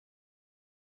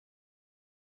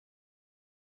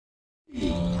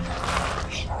Can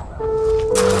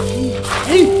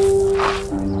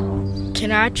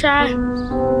I try?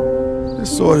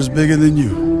 This sword is bigger than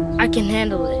you. I can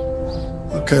handle it.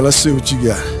 Okay, let's see what you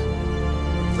got.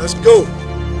 Let's go.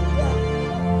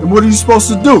 And what are you supposed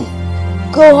to do?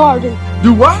 Go harder.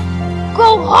 Do what?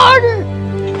 Go harder.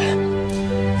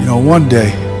 You know, one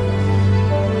day,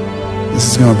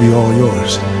 this is gonna be all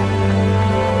yours.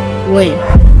 When?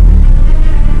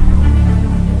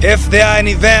 If there are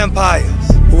any vampires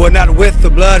who are not with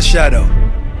the Blood Shadow,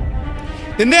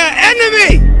 then they're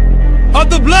enemy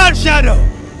of the Blood Shadow.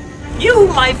 You,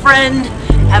 my friend,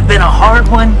 have been a hard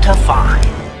one to find.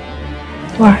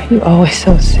 Why are you always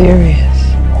so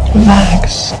serious?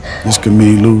 Relax. This could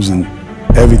mean losing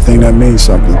everything that means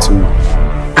something to you.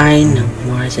 I know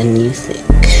more than you think.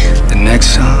 The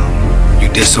next time you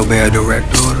disobey a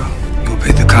direct order, you'll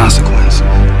pay the consequences.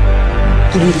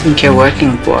 Who do you think you're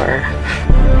working for?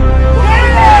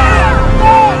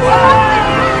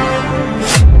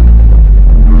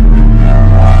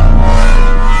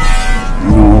 You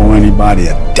don't owe anybody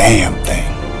a damn thing.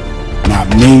 Not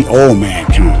me or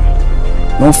mankind.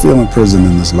 Don't feel imprisoned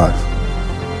in this life.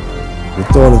 The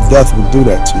thought of death will do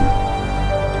that to you.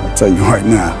 I'll tell you right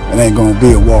now, it ain't gonna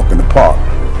be a walk in the park.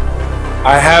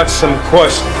 I have some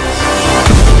questions.